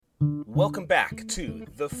Welcome back to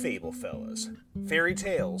The Fable Fellas, fairy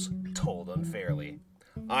tales told unfairly.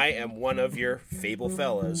 I am one of your Fable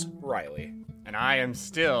Fellas, Riley. And I am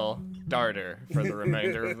still Darter for the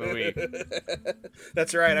remainder of the week.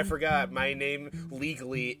 That's right, I forgot. My name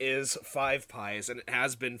legally is Five Pies, and it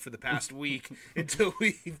has been for the past week until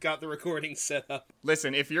we've got the recording set up.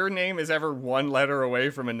 Listen, if your name is ever one letter away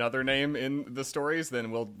from another name in the stories,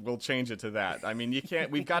 then we'll change it to that. I mean, you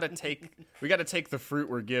can't. We got to take the fruit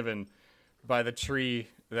we're given by the tree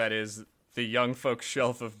that is the Young Folks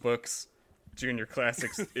Shelf of Books, Junior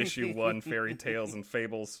Classics Issue 1, Fairy Tales and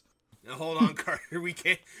Fables. Now hold on, Carter. We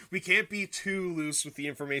can't be too loose with the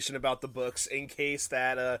information about the books in case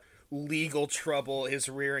that legal trouble is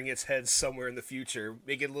rearing its head somewhere in the future.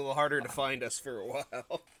 Make it a little harder to find us for a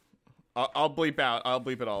while. I'll bleep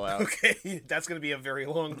it all out. Okay, that's going to be a very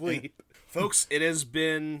long bleep. Folks, it has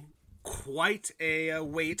been quite a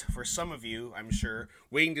wait for some of you, I'm sure,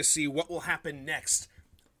 waiting to see what will happen next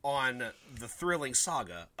on the thrilling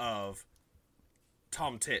saga of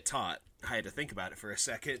Tom Tit Tot. I had to think about it for a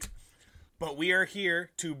second. But we are here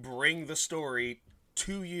to bring the story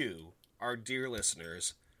to you, our dear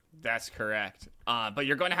listeners. That's correct. But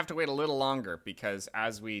you're going to have to wait a little longer because,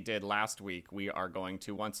 as we did last week, we are going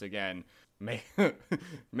to once again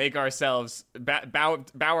make ourselves bow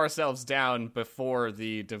ourselves down before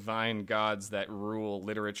the divine gods that rule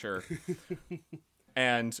literature,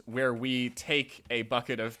 and where we take a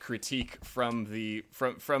bucket of critique from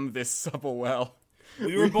this supple well.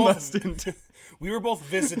 We were both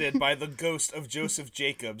visited by the ghost of Joseph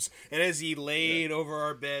Jacobs, and as he laid over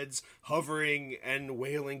our beds, hovering and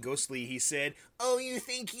wailing ghostly, he said, "Oh, you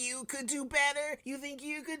think you could do better? You think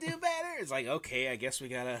you could do better?" It's like, okay, I guess we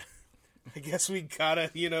gotta,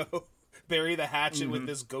 bury the hatchet with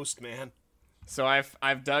this ghost man. So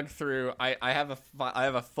I've dug through. I have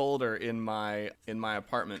a folder in my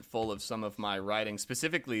apartment full of some of my writing.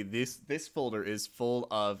 Specifically, this folder is full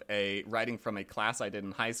of a writing from a class I did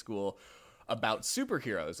in high school about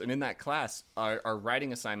superheroes. And in that class, our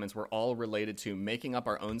writing assignments were all related to making up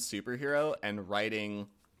our own superhero and writing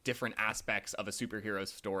different aspects of a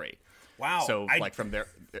superhero's story. Wow! So from there.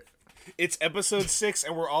 It's episode 6,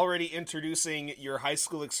 and we're already introducing your high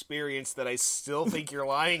school experience that I still think you're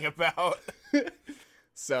lying about.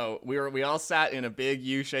 So we all sat in a big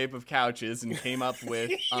U shape of couches and came up with.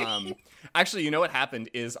 Actually, you know what happened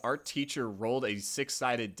is our teacher rolled a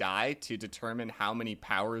 6-sided die to determine how many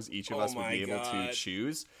powers each of us would be able to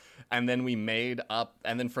choose, and then we made up.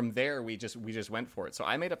 And then from there, we just went for it. So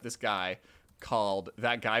I made up this guy called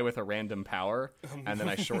That Guy with a Random Power, and then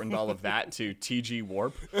I shortened all of that to TG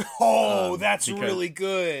Warp. Oh, that's really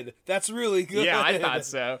good. That's really good. Yeah, I thought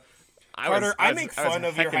so. Carter, I make fun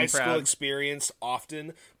of your high school experience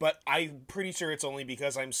often, but I'm pretty sure it's only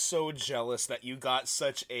because I'm so jealous that you got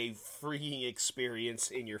such a freeing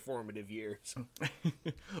experience in your formative years.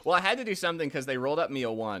 Well, I had to do something because they rolled up me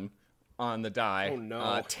a 1 on the die. Oh,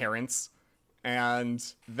 no. Terrence. And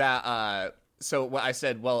that... So what I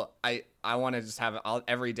said, well, I want to just have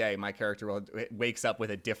every day my character wakes up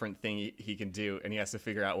with a different thing he can do, and he has to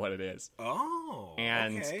figure out what it is. Oh,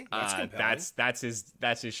 and okay. That's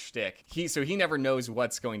his shtick. He never knows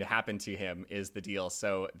what's going to happen to him is the deal.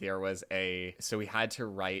 So we had to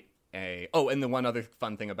write and the one other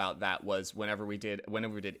fun thing about that was whenever we did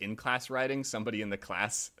in class writing, somebody in the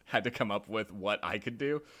class had to come up with what I could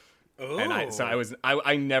do. Oh. And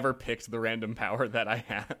I never picked the random power that I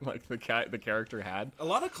had, like the character had. A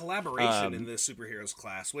lot of collaboration in the superheroes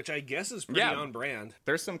class, which I guess is pretty on brand.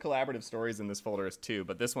 There's some collaborative stories in this folder too,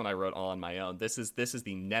 but this one I wrote all on my own. This is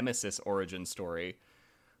the Nemesis origin story.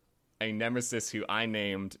 A nemesis who I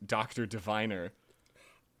named Dr. Diviner.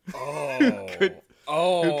 Oh.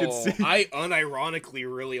 Who could see, I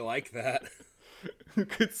unironically really like that. Who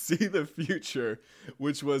could see the future,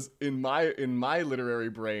 which was in my literary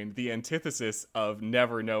brain the antithesis of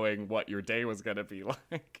never knowing what your day was going to be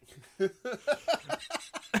like.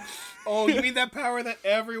 Oh, you mean that power that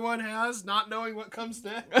everyone has, not knowing what comes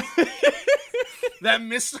next? That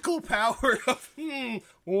mystical power of,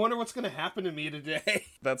 wonder what's going to happen to me today.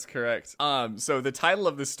 That's correct. So the title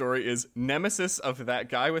of this story is Nemesis of That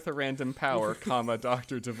Guy with a Random Power,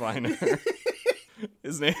 Dr. Diviner.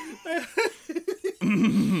 His name...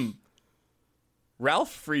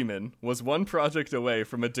 Ralph Freeman was one project away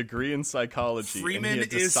from a degree in psychology. Freeman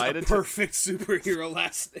and he is a perfect superhero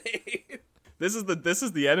last name. This is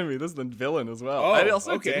the enemy. This is the villain as well. Oh, I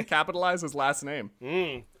also didn't capitalize his last name.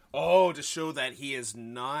 Oh, to show that he is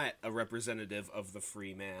not a representative of the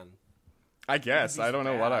free man. I guess. I don't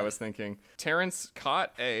know what I was thinking. Terrence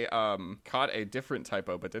caught a different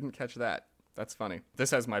typo, but didn't catch that. That's funny.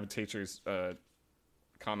 This has my teacher's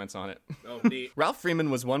comments on it. Oh, neat. Ralph Freeman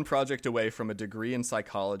was one project away from a degree in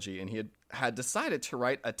psychology, and he had decided to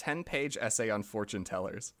write a 10-page essay on fortune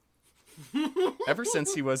tellers. Ever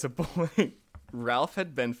since he was a boy, Ralph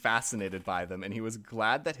had been fascinated by them, and he was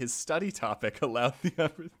glad that his study topic allowed the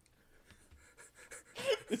opportunity.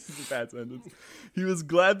 This is a bad sentence. He was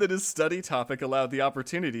glad that his study topic allowed the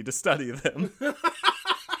opportunity to study them.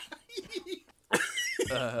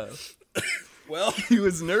 Well, he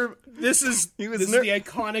was nervous. This is the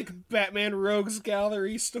iconic Batman Rogues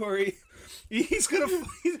Gallery story. He's going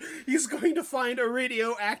to find a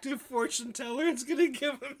radioactive fortune teller and it's going to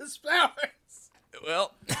give him his powers.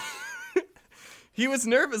 Well, he was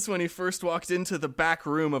nervous when he first walked into the back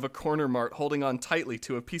room of a corner mart holding on tightly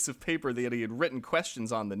to a piece of paper that he had written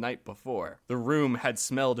questions on the night before. The room had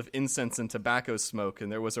smelled of incense and tobacco smoke,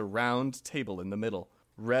 and there was a round table in the middle.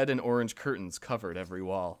 Red and orange curtains covered every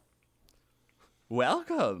wall.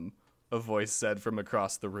 "Welcome," a voice said from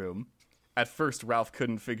across the room. At first, Ralph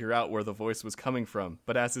couldn't figure out where the voice was coming from,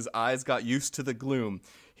 but as his eyes got used to the gloom,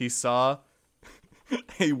 he saw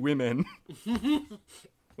a woman.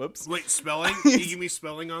 Whoops. Wait, spelling? Can you give me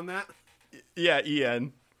spelling on that? Yeah,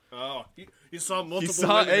 E-N. Oh, he saw multiple He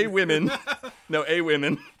saw women. a women. No, a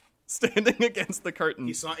women. Standing against the curtain.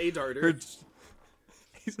 He saw a darter.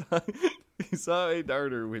 He saw a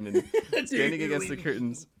darter women standing against the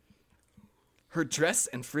curtains. Her dress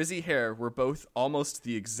and frizzy hair were both almost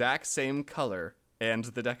the exact same color, and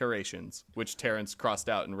the decorations, which Terrence crossed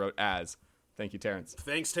out and wrote as. Thank you, Terrence.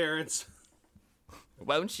 Thanks, Terrence.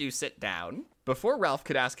 "Won't you sit down?" Before Ralph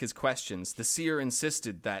could ask his questions, the seer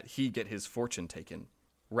insisted that he get his fortune taken.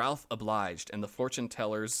 Ralph obliged, and the fortune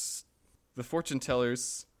tellers,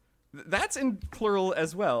 that's in plural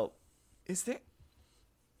as well. Is there?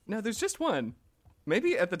 No, there's just one.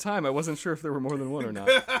 Maybe at the time I wasn't sure if there were more than one or not.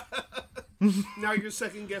 Now you're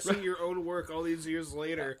second guessing your own work all these years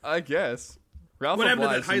later. I guess. Ralph What happened to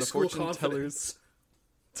that obliged, high and the school fortune confidence? tellers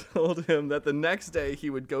told him that the next day he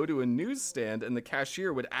would go to a newsstand and the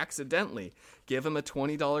cashier would accidentally give him a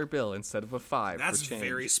 $20 bill instead of a $5 That's for change.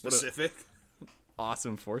 very specific.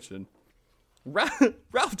 Awesome fortune.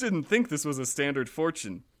 Ralph didn't think this was a standard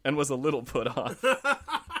fortune and was a little put off.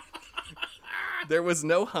 There was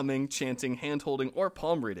no humming, chanting, hand-holding, or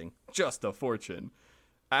palm reading, just a fortune.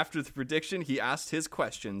 After the prediction, he asked his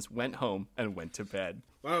questions, went home, and went to bed.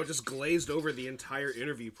 Wow, it just glazed over the entire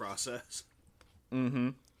interview process. Mm-hmm.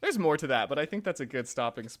 There's more to that, but I think that's a good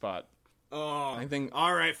stopping spot. Oh, I think.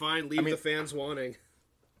 All right, fine. Leave the fans wanting.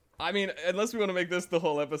 I mean, unless we want to make this the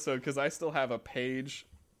whole episode, because I still have a page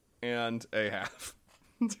and a half.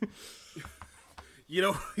 You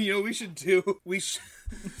know, we should do.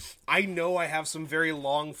 I know I have some very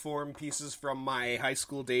long form pieces from my high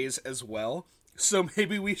school days as well. So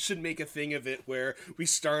maybe we should make a thing of it where we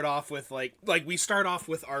start off with like we start off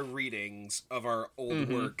with our readings of our old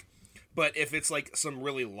work. But if it's like some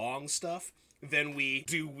really long stuff, then we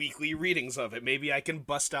do weekly readings of it. Maybe I can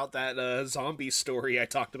bust out that zombie story I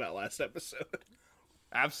talked about last episode.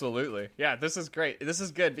 Absolutely. Yeah, this is great. This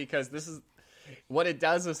is good because this is what it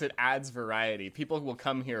does is it adds variety. People will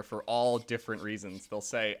come here for all different reasons. They'll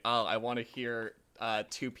say, "Oh, I want to hear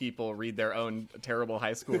two people read their own terrible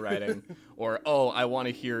high school writing," or "Oh, I want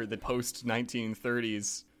to hear the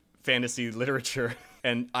post-1930s fantasy literature."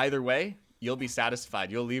 And either way, you'll be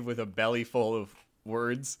satisfied. You'll leave with a belly full of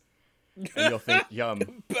words, and you'll think,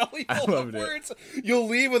 "Yum." Belly full of words. You'll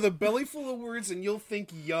leave with a belly full of words, and you'll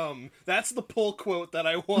think, "Yum." That's the pull quote that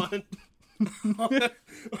I want on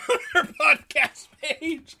our podcast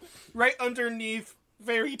page, right underneath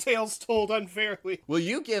Fairy Tales Told Unfairly. Will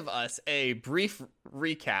you give us a brief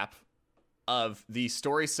recap of the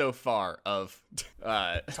story so far of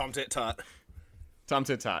Tom Tit Tot? Tom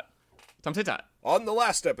Tit Tot. Tom Tit Tot. On the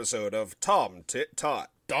last episode of Tom Tit Tot,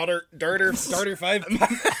 Darter 5.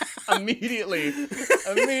 Immediately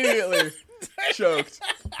choked.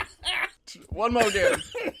 One more again.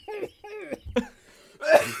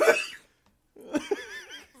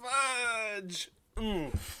 Fudge.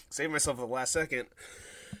 Saved myself at the last second.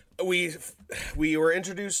 We were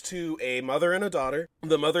introduced to a mother and a daughter.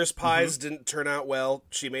 The mother's pies didn't turn out well.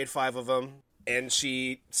 She made 5 of them, and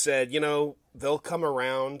she said, they'll come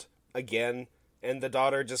around again. And the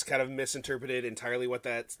daughter just kind of misinterpreted entirely what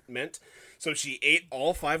that meant. So she ate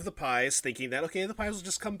all 5 of the pies, thinking that, okay, the pies will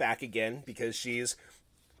just come back again, because she's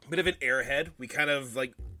a bit of an airhead. We kind of,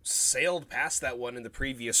 sailed past that one in the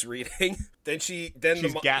previous reading. She's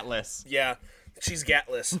gatless. Yeah, she's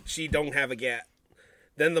gatless. She don't have a gat.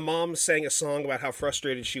 Then the mom sang a song about how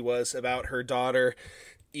frustrated she was about her daughter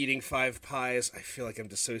eating 5 pies. I feel like I'm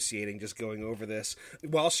dissociating just going over this.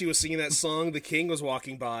 While she was singing that song, the king was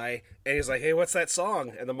walking by, and he's like, hey, what's that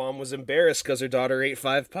song? And the mom was embarrassed because her daughter ate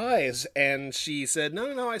 5 pies. And she said,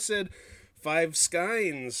 no, I said 5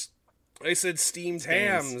 skeins. I said steamed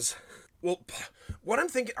hams. Well, what I'm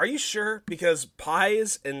thinking, are you sure? Because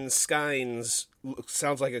pies and skeins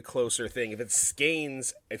sounds like a closer thing. If it's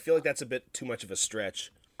skeins, I feel like that's a bit too much of a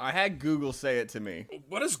stretch. I had Google say it to me.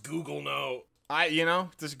 What does Google know?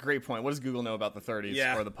 That's a great point. What does Google know about the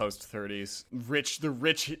 30s or the post-30s? The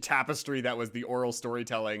rich tapestry that was the oral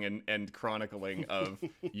storytelling and chronicling of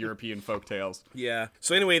European folktales. Yeah.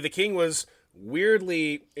 So anyway, the king was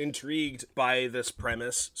weirdly intrigued by this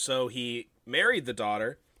premise, so he married the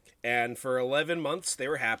daughter, and for 11 months they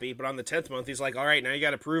were happy, but on the 10th month he's like, all right, now you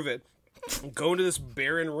got to prove it. Go into this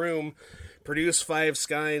barren room, produce 5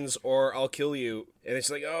 skeins, or I'll kill you. And it's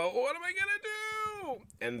like, oh, what am I going to do?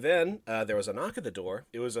 And then there was a knock at the door.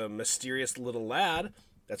 It was a mysterious little lad.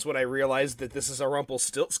 That's when I realized that this is a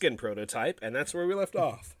Rumpelstiltskin prototype, and that's where we left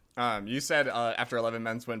off. You said after 11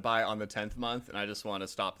 months went by on the 10th month, and I just want to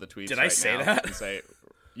stop the tweets. Did I say that? And say,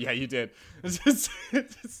 yeah, you did.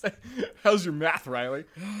 How's your math, Riley?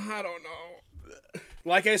 I don't know.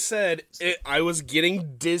 Like I said, I was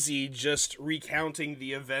getting dizzy just recounting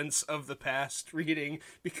the events of the past reading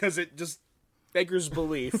because it just beggars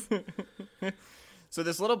belief. So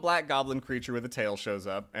this little black goblin creature with a tail shows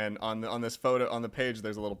up, and on this photo on the page,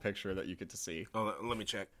 there's a little picture that you get to see. Oh, let me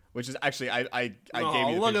check. Which is actually I gave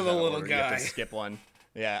you the look at the little guy. You guy. have to skip one.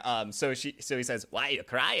 Yeah. So he says, "Why are you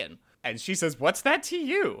crying?" And she says, "What's that to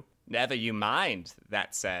you?" "Never you mind,"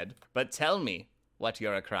 that said. "But tell me what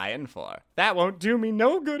you're a crying for." "That won't do me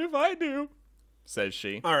no good if I do," says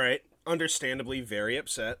she. All right. Understandably very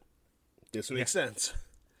upset. This makes sense.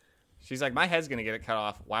 She's like, my head's gonna get it cut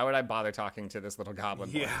off. Why would I bother talking to this little goblin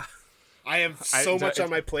boy? Yeah. I have so much on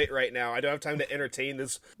my plate right now. I don't have time to entertain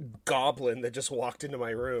this goblin that just walked into my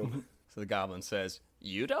room. So the goblin says,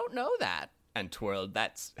 "You don't know that," and twirled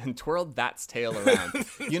that's tail around.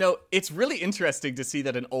 It's really interesting to see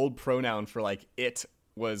that an old pronoun for like it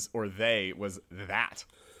was or they was that.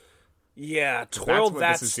 Yeah, twirled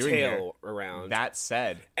that's tail around. That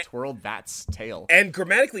said, twirled that's tail. And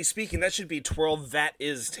grammatically speaking, that should be twirled that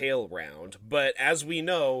is tail round. But as we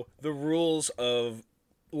know, the rules of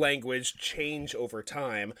language change over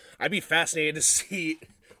time. I'd be fascinated to see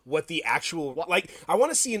what the actual... I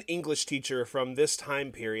want to see an English teacher from this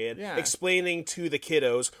time period explaining to the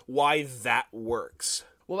kiddos why that works.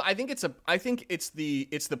 Well, I think it's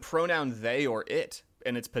the pronoun they or it,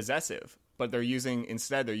 and it's possessive. But they're using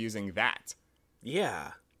that.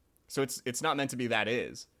 Yeah. So it's not meant to be that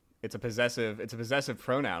is. It's a possessive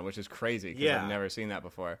pronoun, which is crazy because I've never seen that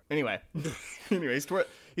before. Anyway, he's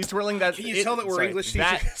twirling that. Can you tell that we're English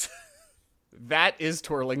teachers? That is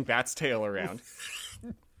twirling that's tail around.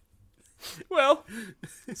 "Well,"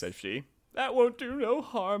 says she, "that won't do no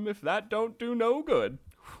harm if that don't do no good."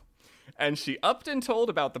 And she upped and told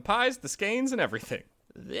about the pies, the skeins, and everything.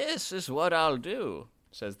 "This is what I'll do,"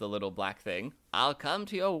 says the little black thing. "I'll come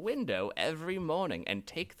to your window every morning and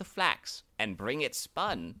take the flax and bring it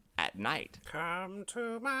spun at night." "Come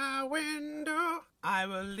to my window, I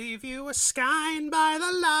will leave you a skein by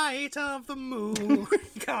the light of the moon."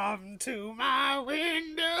 "Come to my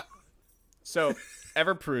window." So,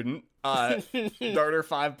 ever prudent, Darter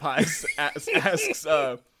 5 Pies asks,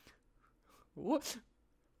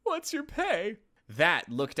 "What's your pay?" That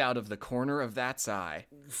looked out of the corner of that's eyes.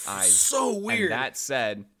 So weird. And that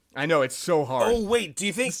said, I know, it's so hard. Oh, wait, do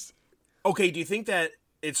you think that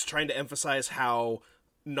it's trying to emphasize how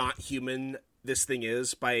not human this thing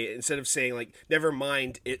is by, instead of saying, like, never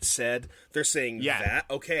mind, it said, they're saying that?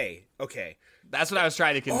 Okay. That's what I was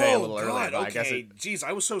trying to convey a little earlier. Okay. I guess Jeez,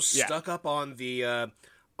 I was so stuck up on the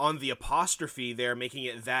apostrophe there, making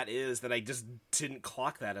it that is, that I just didn't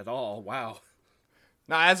clock that at all. Wow.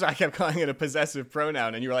 No, as I kept calling it a possessive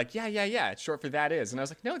pronoun, and you were like, yeah, it's short for that is. And I was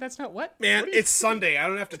like, no, that's not what. Man, it's Sunday. I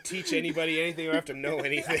don't have to teach anybody anything. I don't have to know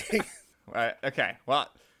anything. Okay, well,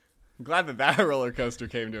 I'm glad that roller coaster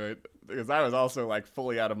came to it, because I was also, like,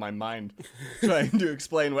 fully out of my mind trying to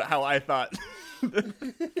explain how I thought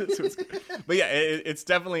this was. But yeah, it's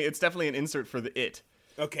definitely an insert for the it.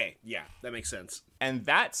 Okay, yeah, that makes sense. And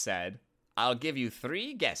that said, "I'll give you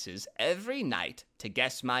 3 guesses every night to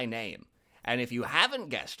guess my name. And if you haven't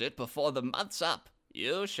guessed it before the month's up,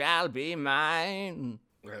 you shall be mine."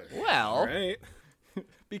 Well, right.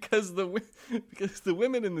 because the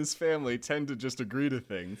women in this family tend to just agree to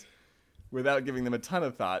things without giving them a ton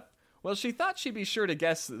of thought. Well, she thought she'd be sure to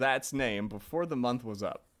guess that's name before the month was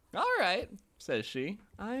up. All right, says she.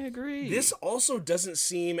 I agree. This also doesn't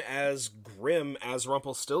seem as grim as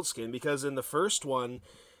Rumpelstiltskin, because in the first one,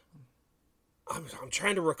 I'm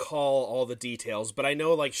trying to recall all the details, but I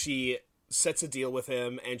know, like, she sets a deal with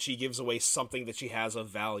him and she gives away something that she has of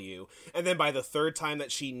value. And then by the third time that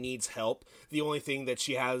she needs help, the only thing that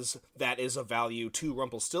she has that is of value to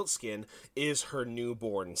Rumpelstiltskin is her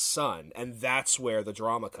newborn son. And that's where the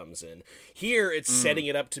drama comes in. Here, it's setting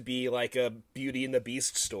it up to be like a Beauty and the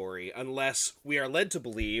Beast story, unless we are led to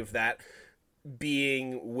believe that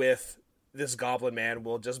being with this goblin man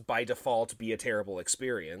will just by default be a terrible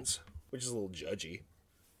experience, which is a little judgy.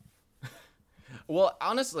 Well,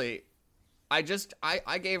 honestly, I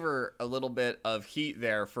gave her a little bit of heat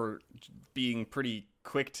there for being pretty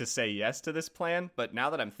quick to say yes to this plan, but now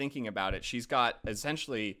that I'm thinking about it, she's got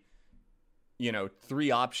essentially,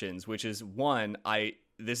 3 options, which is 1,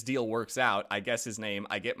 this deal works out, I guess his name,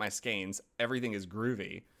 I get my skeins, everything is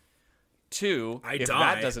groovy. 2, if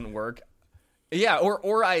die. that doesn't work, yeah,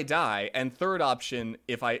 or I die. And third option,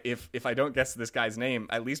 if I don't guess this guy's name,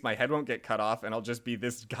 at least my head won't get cut off and I'll just be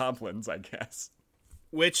this goblin's, I guess.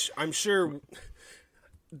 Which I'm sure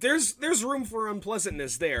there's room for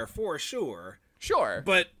unpleasantness there, for sure. Sure.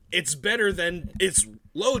 But it's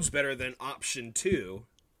loads better than option 2.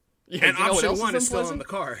 Yeah, and option 1 is still on the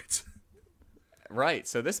cards. Right,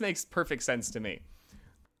 so this makes perfect sense to me.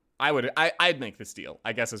 I'd make this deal,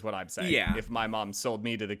 I guess is what I'm saying. Yeah. If my mom sold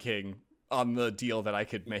me to the king on the deal that I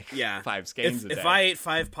could make 5 skeins a day. If I ate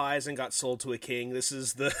 5 pies and got sold to a king, this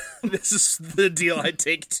is the deal I'd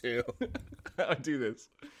take too. I'll do this.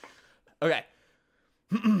 Okay.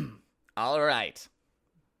 All right.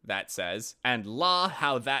 That says, and la,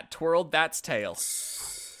 how that twirled that's tail.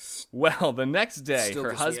 Well, the next day, Still her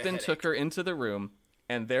gives me a husband headache. took her into the room,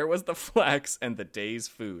 and there was the flax and the day's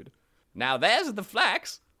food. Now there's the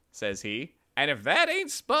flax, says he, and if that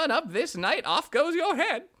ain't spun up this night, off goes your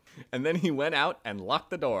head. And then he went out and locked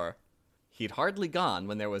the door. He'd hardly gone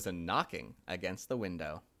when there was a knocking against the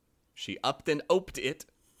window. She upped and oped it.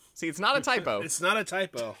 See, it's not a typo. It's not a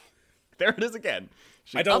typo. There it is again.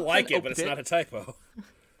 She I don't upped like and it, but oped it's not a typo.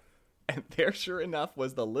 And there, sure enough,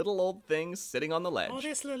 was the little old thing sitting on the ledge. Oh,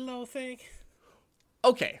 this little old thing.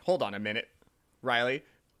 Okay, hold on a minute. Riley,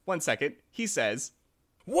 1 second. He says,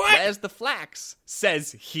 What? where's the flax?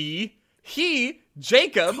 Says he. He,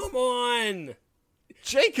 Jacob. Come on.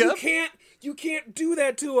 Jacob. You can't do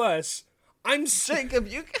that to us. Jacob,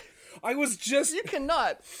 I was just... you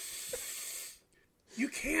cannot. You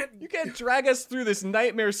can't... You can't drag us through this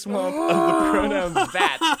nightmare swamp of the pronoun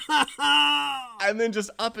that. And then just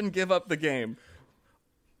up and give up the game.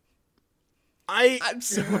 I'm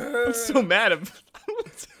so mad at...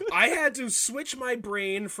 I had to switch my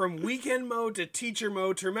brain from weekend mode to teacher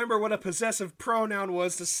mode to remember what a possessive pronoun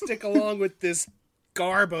was to stick along with this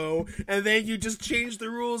garbo, and then you just changed the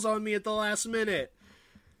rules on me at the last minute.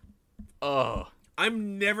 Oh.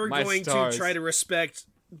 I'm never My going stars. to try to respect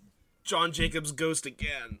John Jacob's ghost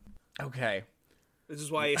again. Okay. This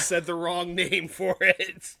is why I said the wrong name for it.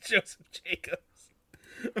 It's Joseph Jacobs.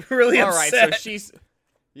 I'm really upset. All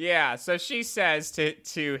right, so she says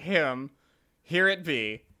to him, "Here it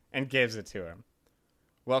be," and gives it to him.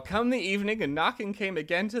 Well, come the evening, a knocking came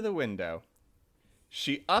again to the window.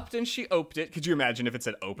 She upped and she oped it. Could you imagine if it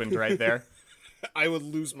said opened right there? I would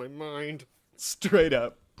lose my mind. Straight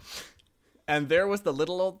up. And there was the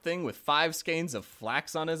little old thing with 5 skeins of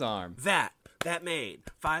flax on his arm. That made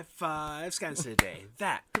 5 skeins today.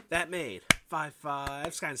 That made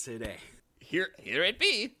 5 skeins today. Here it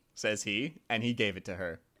be, says he, and he gave it to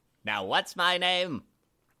her. Now what's my name?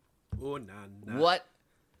 Oh, nah.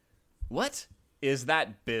 What? Is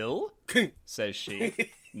that Bill? Says she.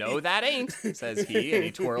 No, that ain't, says he, and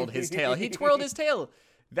he twirled his tail. He twirled his tail.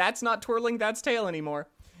 That's not twirling that's tail anymore.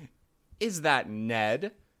 Is that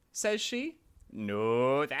Ned? Says she.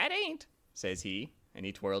 No, that ain't, says he, and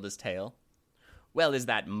he twirled his tail. Well, is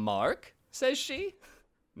that Mark? Says she.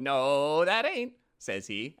 No, that ain't, says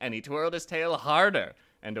he, and he twirled his tail harder,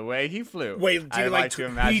 and away he flew. Wait, do you like to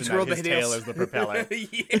imagine that his tail tails? is the propeller.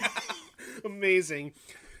 Yeah, amazing.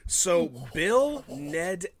 So, Bill,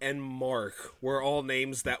 Ned, and Mark were all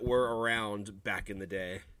names that were around back in the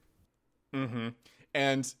day. Mm-hmm.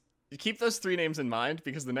 And you keep those 3 names in mind,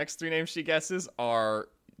 because the next 3 names she guesses are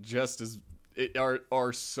just as...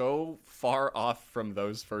 are so far off from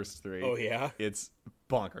those first 3. Oh, yeah? It's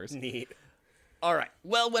bonkers. Neat. All right.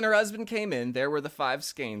 Well, when her husband came in, there were the 5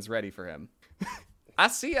 skeins ready for him. I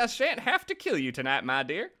see I shan't have to kill you tonight, my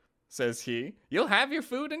dear, says he. You'll have your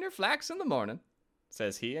food and your flax in the morning.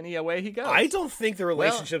 says he, and away he goes. I don't think the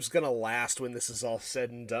relationship's gonna last when this is all said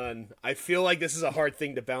and done. I feel like this is a hard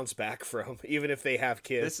thing to bounce back from, even if they have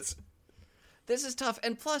kids. This is tough.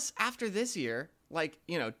 And plus, after this year, like,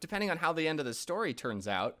 you know, depending on how the end of the story turns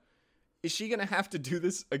out, is she going to have to do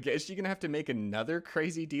this again? Is she going to have to make another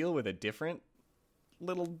crazy deal with a different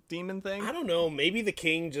little demon thing? I don't know. Maybe the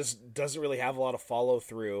king just doesn't really have a lot of follow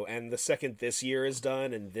through, and the second this year is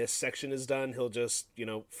done and this section is done, he'll just, you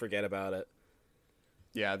know, forget about it.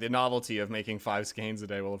 Yeah, the novelty of making 5 skeins a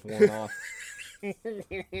day will have worn off.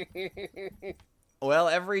 Well,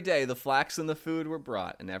 every day the flax and the food were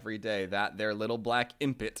brought, and every day that their little black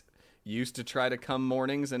impet used to try to come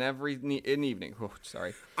mornings and in evening. Oh,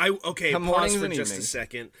 sorry. Pause for just a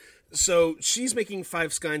second. So she's making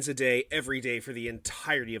 5 skeins a day every day for the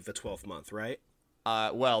entirety of the 12th month, right?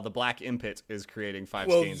 Well, the black impet is creating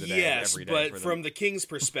 5 skeins a day every day. But from the king's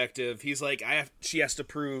perspective, he's like, she has to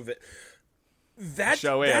prove it. That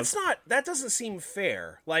doesn't seem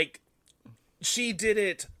fair. Like, she did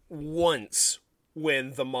it once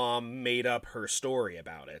when the mom made up her story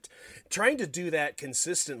about it. Trying to do that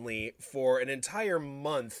consistently for an entire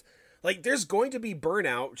month, like, there's going to be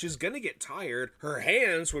burnout. She's going to get tired. Her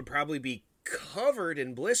hands would probably be covered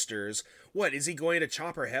in blisters. What, is he going to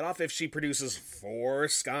chop her head off if she produces 4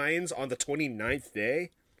 skeins on the 29th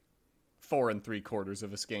day? 4 3/4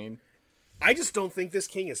 of a skein. I just don't think this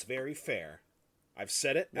king is very fair. I've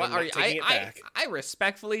said it. I'm not taking it back. I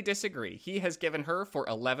respectfully disagree. He has given her for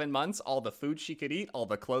 11 months all the food she could eat, all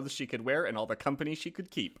the clothes she could wear, and all the company she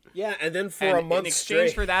could keep. Yeah, and then for a month in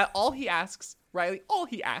exchange for that, all he asks, Riley,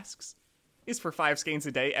 is for 5 skeins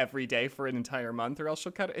a day every day for an entire month, or else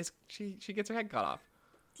she gets her head cut off.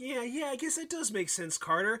 Yeah, I guess that does make sense,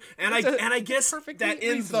 Carter. And I guess that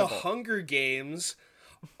in the Hunger Games,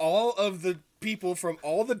 all of the people from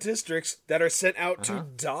all the districts that are sent out to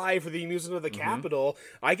die for the amusement of the capital,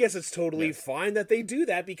 I guess it's totally fine that they do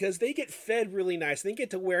that because they get fed really nice. They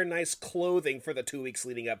get to wear nice clothing for the 2 weeks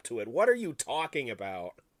leading up to it. What are you talking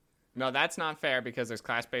about? No, that's not fair because there's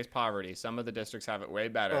class-based poverty. Some of the districts have it way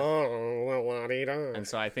better. Oh, well, la-dee-da. And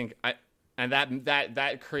so I think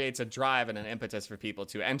that creates a drive and an impetus for people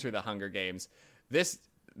to enter the Hunger Games.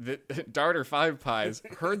 The Darter Five Pies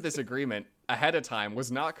heard this agreement ahead of time,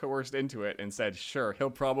 was not coerced into it, and said, sure, he'll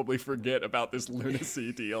probably forget about this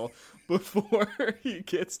lunacy deal before he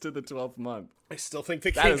gets to the 12th month. I still think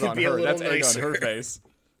the king could be a little That's nicer. That's egg on her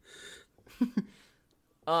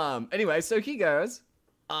face. Anyway, so he goes,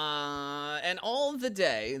 and all the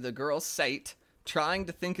day the girl sate, trying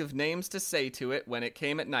to think of names to say to it when it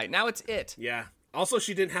came at night. Now it's it. Yeah. Also,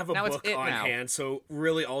 she didn't have a book on hand, so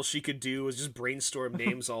really all she could do was just brainstorm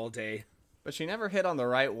names all day. But she never hit on the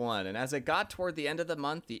right one, and as it got toward the end of the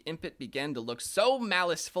month, the impet began to look so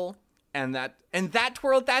maliceful, and that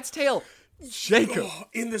twirled that's tail. Jacob. Oh,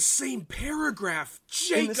 in the same paragraph.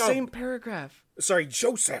 Jacob. In the same paragraph. Sorry,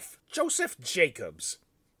 Joseph. Joseph Jacobs.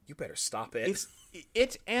 You better stop it. It's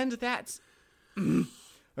it and that's...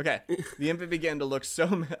 Okay. The impet began to look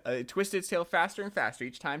so... it twisted its tail faster and faster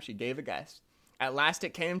each time she gave a guess. At last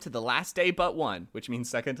it came to the last day but one, which means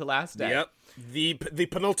second to last day. Yep. The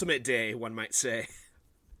penultimate day, one might say.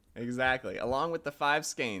 Exactly. Along with the 5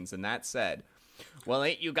 skeins, and that said, well,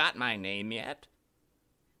 ain't you got my name yet?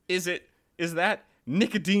 Is that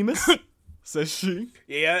Nicodemus? Says she.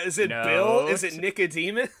 Yeah, is it No, Bill? Is it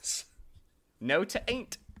Nicodemus? No, 't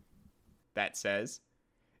ain't. That says.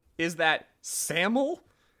 Is that Samuel?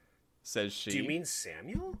 Says she. Do you mean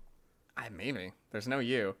Samuel? Maybe. There's no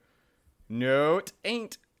you. No, 't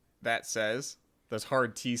ain't. That says. Those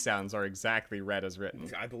hard T sounds are exactly read as written.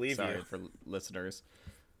 I believe Sorry you. for listeners.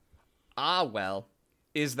 Ah, well.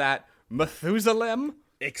 Is that Methusalem?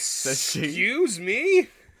 Excuse me?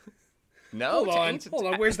 No, Hold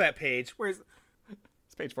on. Where's that page?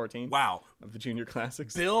 It's page 14. Wow. Of the junior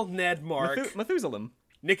classics. Bill, Ned, Mark. Methusalem.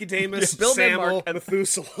 Nicodemus, Bill, Ned, Samuel, Mark, and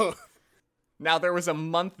Methuselah. Now, there was a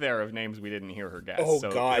month there of names we didn't hear her guess. Oh,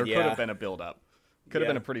 so God, there yeah. could have been a build-up. Could have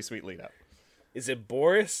been a pretty sweet lead-up. Is it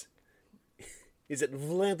Boris? Is it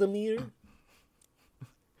Vladimir?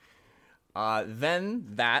 Then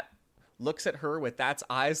that looks at her with that's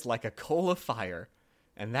eyes like a coal of fire.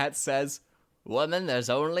 And that says, woman,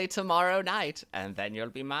 there's only tomorrow night, and then you'll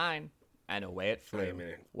be mine. And away it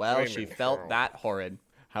flew. Well, she felt that horrid.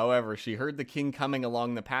 However, she heard the king coming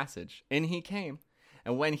along the passage. In he came.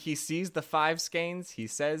 And when he sees the 5 skeins, he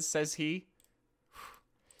says he.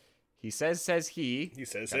 He says he.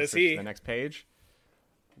 The next page.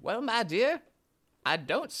 Well, my dear, I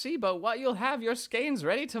don't see but what you'll have your skeins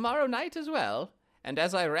ready tomorrow night as well. And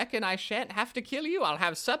as I reckon I shan't have to kill you, I'll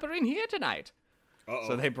have supper in here tonight. Uh-oh.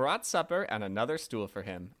 So they brought supper and another stool for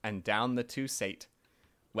him, and down the 2 sate.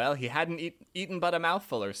 Well, he hadn't eaten but a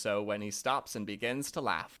mouthful or so when he stops and begins to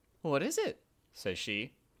laugh. "What is it?" says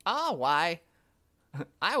she. "Ah, why,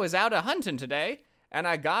 I was out a-hunting today, and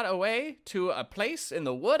I got away to a place in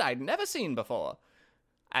the wood I'd never seen before.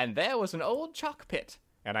 And there was an old chalk pit,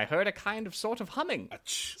 and I heard a kind of sort of humming.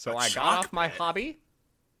 So I got off my hobby."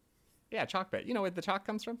 Yeah, chalk pit. You know where the chalk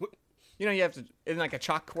comes from? What? You know, you have to, in like a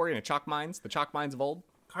chalk quarry and a chalk mines, the chalk mines of old.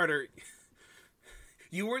 Carter,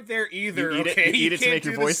 you weren't there either, you okay? You eat it to make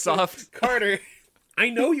your voice soft. Carter, I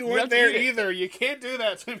know you weren't there either. You can't do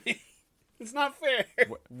that to me. It's not fair.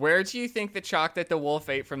 Where do you think the chalk that the wolf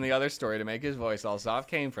ate from the other story to make his voice all soft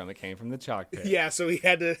came from? It came from the chalk pit. Yeah, so he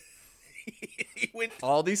had to...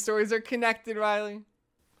 All these stories are connected, Riley.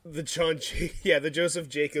 The Joseph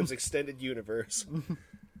Jacobs extended universe.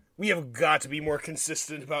 We have got to be more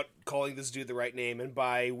consistent about calling this dude the right name, and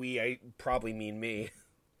by we, I probably mean me.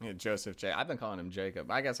 Yeah, Joseph J. I've been calling him Jacob.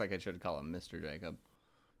 I guess I should call him Mr. Jacob.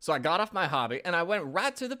 So I got off my hobby, and I went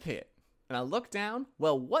right to the pit. And I looked down.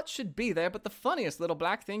 Well, what should be there but the funniest little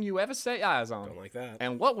black thing you ever set eyes on? Don't like that.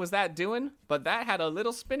 And what was that doing? But that had a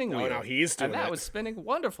little spinning wheel. Now he's doing and that was spinning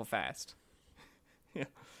wonderful fast. Yeah.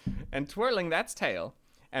 And twirling that's tail.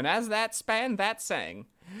 And as that span, that sang,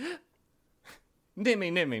 "Nimmy,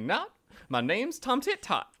 nimmy, not. My name's Tom Tit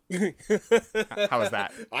Tot." How was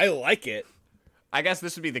that? I like it. I guess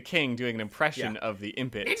this would be the king doing an impression of the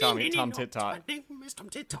impet, Tom Tit Tot. My name is Tom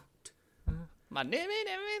Tit Tot.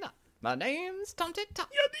 My name's Tom Tit Tot.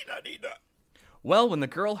 Well, when the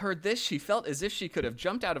girl heard this, she felt as if she could have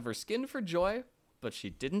jumped out of her skin for joy, but she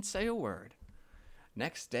didn't say a word.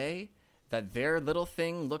 Next day, that there little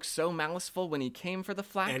thing looked so maliceful when he came for the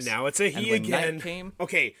flax. And now it's a he again.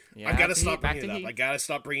 Okay, yeah, I gotta stop bringing it up. I gotta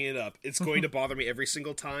stop bringing it up. It's going to bother me every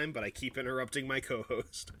single time, but I keep interrupting my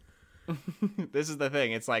co-host. This is the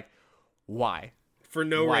thing. It's like, why? For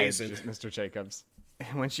no reason. Mr. Jacobs.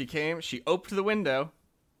 And when she came, she opened the window.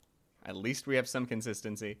 At least we have some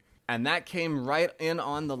consistency. And that came right in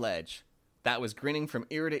on the ledge. That was grinning from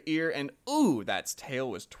ear to ear, and ooh, that's tail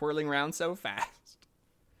was twirling round so fast.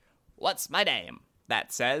 "What's my name?"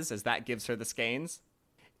 that says, as that gives her the skeins.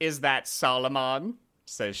 "Is that Solomon?"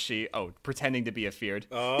 says she, pretending to be afeared.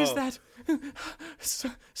 Oh. "Is that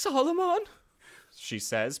Solomon?" she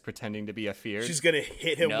says, pretending to be afeared. She's gonna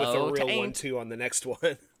hit him with a real one, too, on the next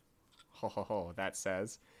one. Ho, ho, ho, that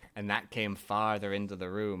says. And that came farther into the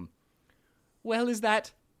room. "Well, is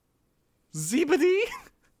that Zebedee?"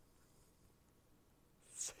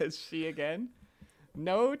 says she again.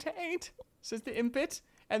 "No, 'tain't," says the impet.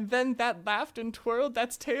 And then that laughed and twirled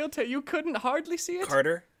that's tail till you couldn't hardly see it.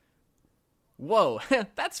 Carter? Whoa,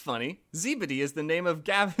 that's funny. Zebedee is the name of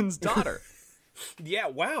Gavin's daughter. Yeah,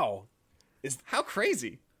 wow. How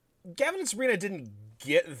crazy. Gavin and Sabrina didn't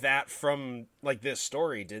get that from, like, this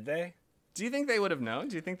story, did they? Do you think they would have known?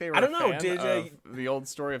 Do you think they were I don't a know. fan of the old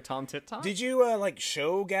story of Tom Tit Tot? Did you,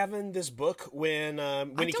 show Gavin this book when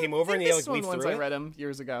he came over and he, like, went through it? I read him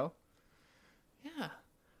years ago. Yeah.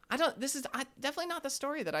 Definitely not the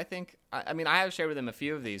story that I think, I mean, I have shared with him a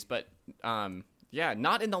few of these, but, yeah,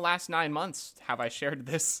 not in the last 9 months have I shared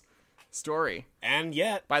this story. And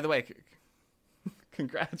yet. By the way,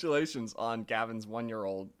 congratulations on Gavin's 1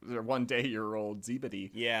 day-year-old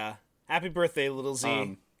Zebedee. Yeah. Happy birthday, little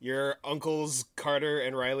Z. Your uncles Carter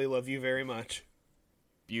and Riley love you very much.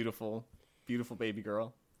 Beautiful, beautiful baby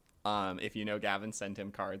girl. If you know Gavin, send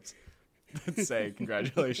him cards that say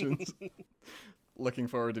congratulations. Looking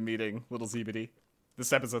forward to meeting little Zebedee.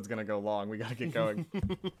 This episode's gonna go long. We gotta get going.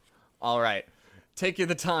 All right. Take you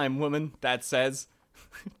the time, woman, that says.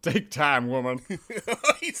 Take time, woman.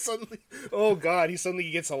 he suddenly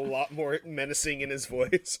gets a lot more menacing in his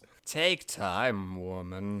voice. Take time,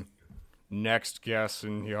 woman. Next guess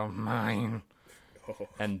in your mind. Oh.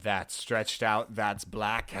 And that stretched out that's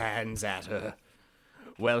black hands at her.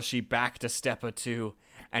 Well, she backed a step or two,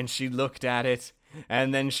 and she looked at it,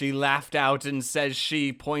 and then she laughed out and says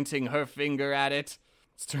she, pointing her finger at it.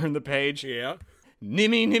 Let's turn the page. Yeah.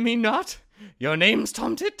 "Nimmy, nimmy, not. Your name's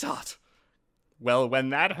Tom Tit Tot." Well, when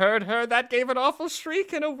that heard her, that gave an awful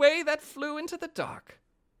shriek, and away that flew into the dark.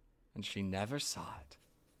 And she never saw it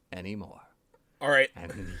anymore. All right.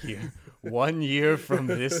 And 1 year from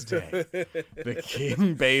this day, the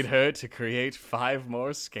king bade her to create 5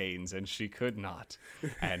 more skeins, and she could not.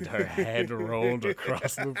 And her head rolled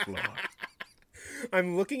across the floor.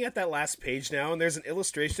 I'm looking at that last page now, and there's an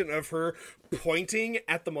illustration of her pointing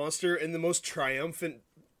at the monster in the most triumphant,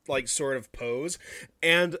 like, sort of pose.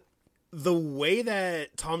 And the way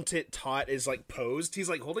that Tom Tit Tot is, like, posed, he's,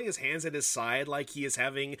 like, holding his hands at his side like he is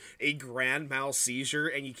having a grand mal seizure,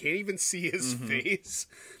 and you can't even see his face.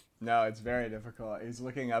 No, it's very difficult. He's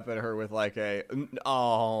looking up at her with like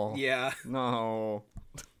oh. Yeah. No.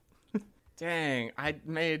 Dang, I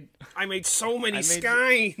made so many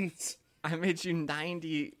skeins. I made you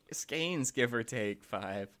 90 skeins, give or take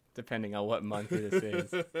 5, depending on what month this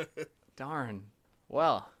is. Darn.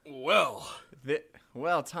 Well,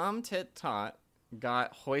 Tom Tit Tot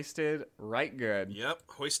got hoisted right good. Yep,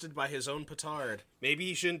 hoisted by his own petard. Maybe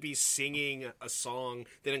he shouldn't be singing a song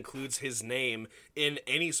that includes his name in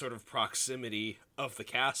any sort of proximity of the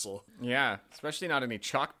castle. Yeah, especially not any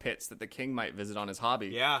chalk pits that the king might visit on his hobby.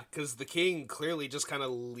 Yeah, because the king clearly just kind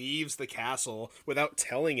of leaves the castle without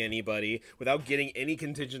telling anybody, without getting any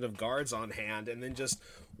contingent of guards on hand, and then just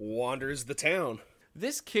wanders the town.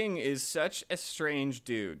 This king is such a strange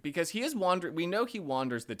dude because he is we know he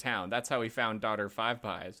wanders the town. That's how he found Daughter Five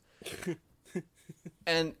Pies.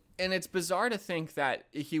 and it's bizarre to think that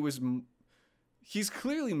he's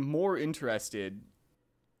clearly more interested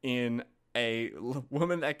in a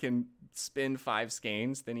woman that can spin 5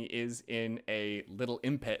 skeins than he is in a little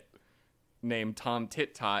impet named Tom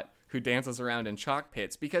Tit Tot who dances around in chalk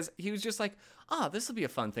pits, because he was just like, this will be a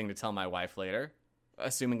fun thing to tell my wife later.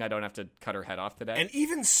 Assuming I don't have to cut her head off today. And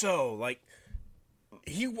even so, like,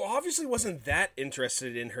 he obviously wasn't that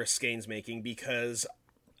interested in her skeins making, because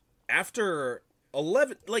after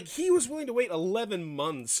 11, like, he was willing to wait 11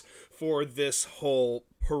 months for this whole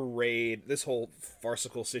parade, this whole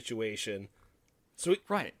farcical situation. So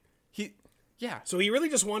right. So he really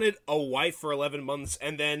just wanted a wife for 11 months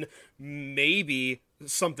and then maybe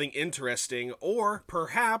something interesting, or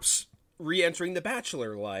perhaps re-entering the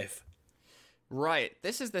bachelor life. Right.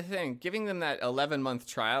 This is the thing. Giving them that 11-month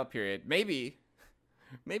trial period. Maybe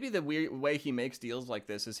the weird way he makes deals like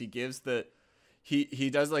this is he gives he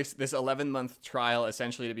does like this 11-month trial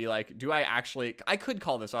essentially to be like, I could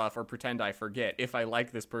call this off or pretend I forget if I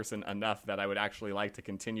like this person enough that I would actually like to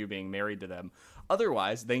continue being married to them.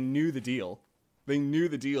 Otherwise, they knew the deal. They knew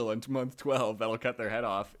the deal in month 12 that'll cut their head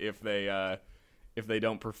off if they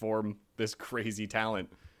don't perform this crazy talent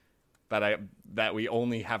that we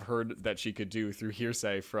only have heard that she could do through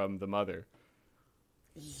hearsay from the mother.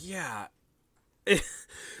 Yeah.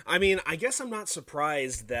 I mean, I guess I'm not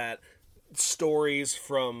surprised that stories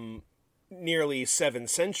from nearly 7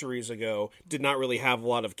 centuries ago did not really have a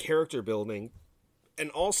lot of character building, and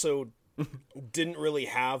also didn't really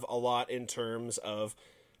have a lot in terms of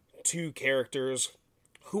 2 characters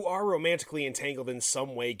who are romantically entangled in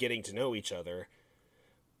some way getting to know each other.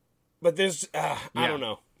 But there's, I don't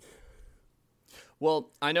know.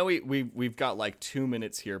 Well, I know we've got like 2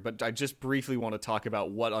 minutes here, but I just briefly want to talk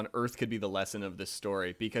about what on earth could be the lesson of this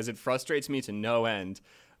story, because it frustrates me to no end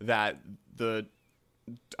that the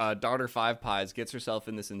Daughter Five Pies gets herself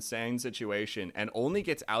in this insane situation and only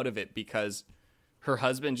gets out of it because her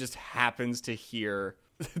husband just happens to hear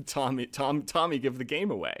Tommy give the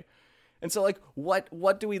game away. And so, like,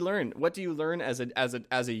 what do we learn? What do you learn as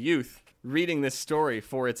a youth reading this story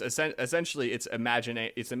for its essentially its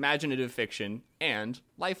imaginative fiction and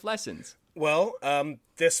life lessons? Well,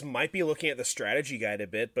 this might be looking at the strategy guide a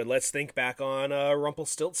bit, but let's think back on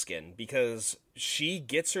Rumpelstiltskin, because she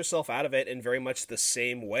gets herself out of it in very much the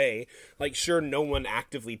same way. Like, sure, no one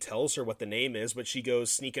actively tells her what the name is, but she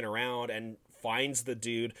goes sneaking around and finds the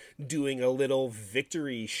dude doing a little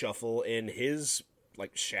victory shuffle in his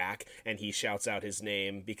shack, and he shouts out his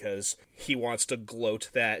name because he wants to gloat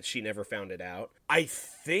that she never found it out. I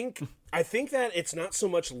think that it's not so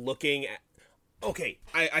much looking at... Okay,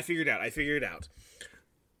 I figured it out.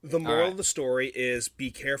 The moral of the story is be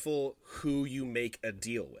careful who you make a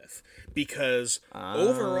deal with. Because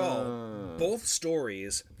overall, both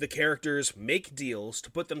stories, the characters make deals to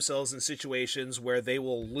put themselves in situations where they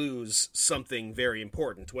will lose something very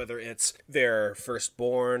important, whether it's their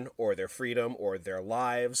firstborn or their freedom or their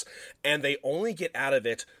lives, and they only get out of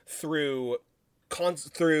it through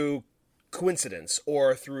coincidence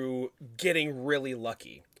or through getting really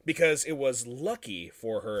lucky. Because it was lucky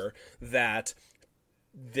for her that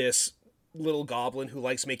this little goblin who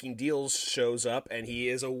likes making deals shows up, and he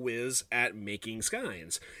is a whiz at making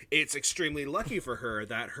skeins. It's extremely lucky for her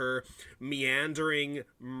that her meandering,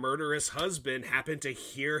 murderous husband happened to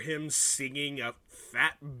hear him singing a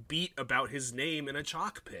fat beat about his name in a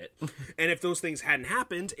chalk pit. And if those things hadn't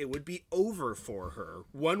happened, it would be over for her,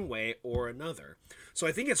 one way or another. So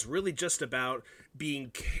I think it's really just about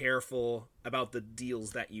being careful about the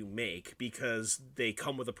deals that you make, because they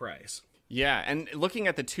come with a price. Yeah, and looking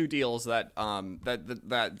at the 2 deals that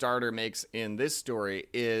that Darter makes in this story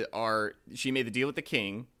she made the deal with the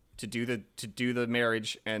king to do the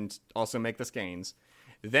marriage and also make the skeins.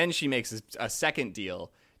 Then she makes a second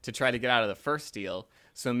deal to try to get out of the first deal,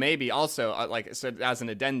 So maybe also, so as an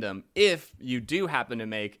addendum, if you do happen to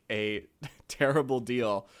make a terrible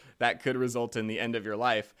deal that could result in the end of your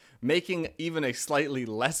life, making even a slightly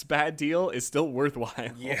less bad deal is still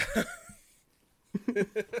worthwhile. Yeah.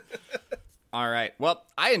 All right. Well,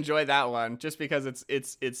 I enjoyed that one just because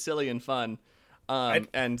it's silly and fun,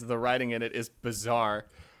 and the writing in it is bizarre.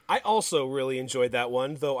 I also really enjoyed that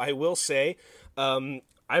one, though I will say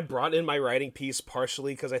I brought in my writing piece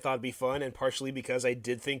partially because I thought it'd be fun and partially because I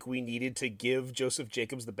did think we needed to give Joseph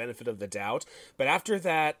Jacobs the benefit of the doubt. But after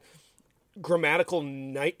that grammatical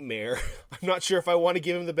nightmare, I'm not sure if I want to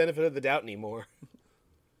give him the benefit of the doubt anymore.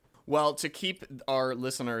 Well, to keep our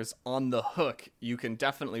listeners on the hook, you can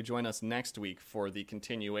definitely join us next week for the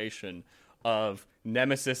continuation of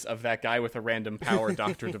Nemesis of that guy with a random power,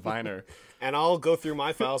 Dr. Diviner. And I'll go through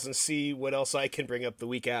my files and see what else I can bring up the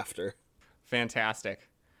week after. Fantastic.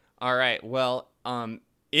 All right. Well,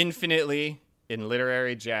 infinitely in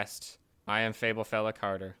literary jest, I am Fablefella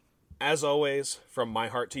Carter. As always, from my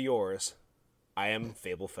heart to yours, I am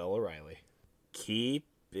Fablefella Riley. Keep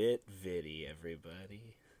it viddy,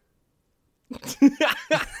 everybody.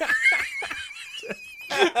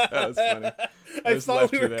 That was funny. I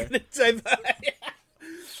thought we were going to...